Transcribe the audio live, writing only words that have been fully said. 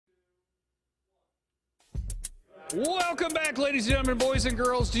Welcome back, ladies and gentlemen, boys and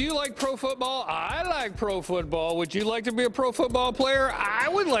girls. Do you like pro football? I like pro football. Would you like to be a pro football player? I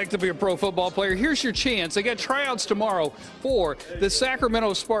would like to be a pro football player. Here's your chance. They got tryouts tomorrow for the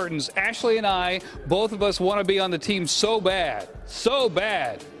Sacramento Spartans. Ashley and I, both of us want to be on the team so bad. So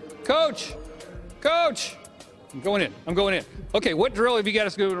bad. Coach! I'm going in. Okay, what drill have you got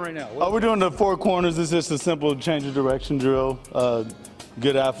us doing right now? We're doing the four corners. It's just a simple change of direction drill.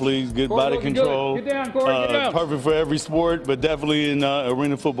 Good athletes, good body control. Get down, Corey, get down. Perfect for every sport, but definitely in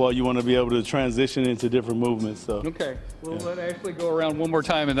arena football, you want to be able to transition into different movements. So. Okay, we'll let Ashley go around one more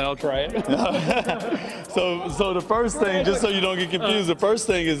time, and then I'll try it. So the first thing, just so you don't get confused, the first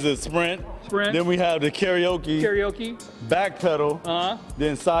thing is the sprint. Then we have the karaoke. Back pedal.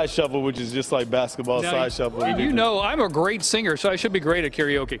 Then side shuffle, which is just like basketball side shuffle. And you know I'm a great singer, so I should be great at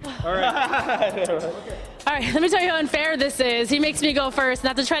karaoke. All right. All right, let me tell you how unfair this is. He makes me go first,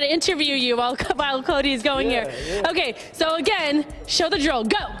 not to try to interview you while Cody's going here. Yeah. Okay, so again, show the drill.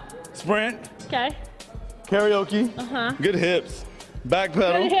 Go. Sprint. Okay. Karaoke. Good hips. Back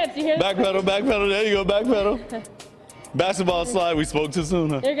pedal. Good hips. You hear back pedal. There you go. Back pedal. Basketball slide. We spoke too soon.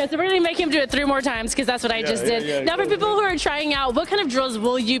 Huh? There you go. So we're gonna make him do it 3 more times because that's what I just did. Now, for people who are trying out, what kind of drills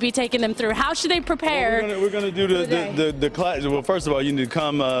will you be taking them through? How should they prepare? Well, we're gonna do the class. Well, first of all, you need to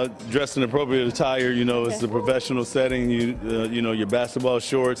come dressed in appropriate attire. You know, it's a professional setting. You know, your basketball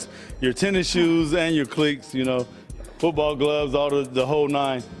shorts, your tennis shoes, and your cleats. You know, football gloves, all the whole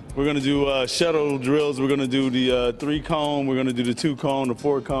nine. We're going to do shuttle drills. We're going to do the 3-cone. We're going to do the 2-cone, the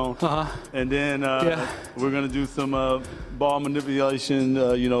 4-cone. And then we're going to do some ball manipulation,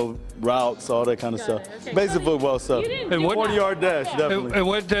 you know, routes, all that kind of stuff. Okay. Basic football stuff. And what 40-yard dash, definitely.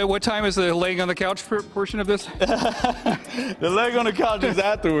 And what time is the laying on the couch portion of this? The leg on the couch is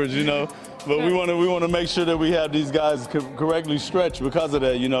afterwards, you know. But we want to make sure that we have these guys correctly stretched because of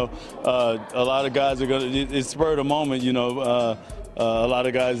that, you know. A lot of guys are going to, it's spur of the moment, you know. A lot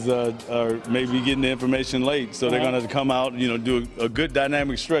of guys are maybe getting the information late, so they're going to come out, you know, do a good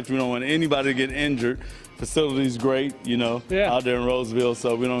dynamic stretch. We don't want anybody to get injured. Facility's great, you know, out there in Roseville,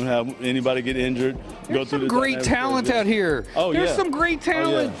 so we don't have anybody get injured. There's some great talent out here. There's some great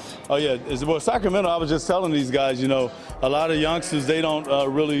talent. Well, Sacramento, I was just telling these guys, you know, a lot of youngsters, they don't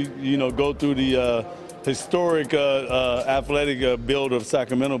really, you know, go through the historic athletic build of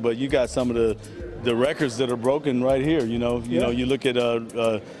Sacramento, but you got some of the records that are broken right here. You know, you look at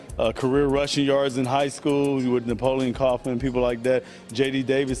career rushing yards in high school with Napoleon Kaufman, people like that. J.D.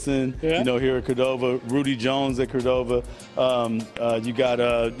 Davison, you know, here at Cordova. Rudy Jones at Cordova. You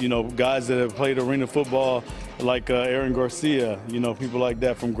got, you know, guys that have played arena football like Aaron Garcia, you know, people like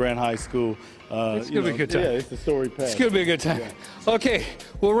that from Grant High School. It's going to be a good time. Yeah, it's a storied path. It's going to be a good time. Okay,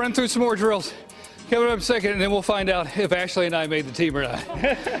 we'll run through some more drills. Coming up in a second, and then we'll find out if Ashley and I made the team or not.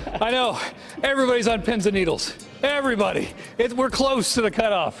 I know, everybody's on pins and needles. Everybody. We're close to the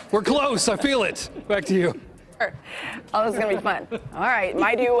cutoff. We're close. I feel it. Back to you. Oh, this is going to be fun. All right,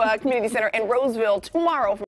 Maidu Community Center in Roseville tomorrow.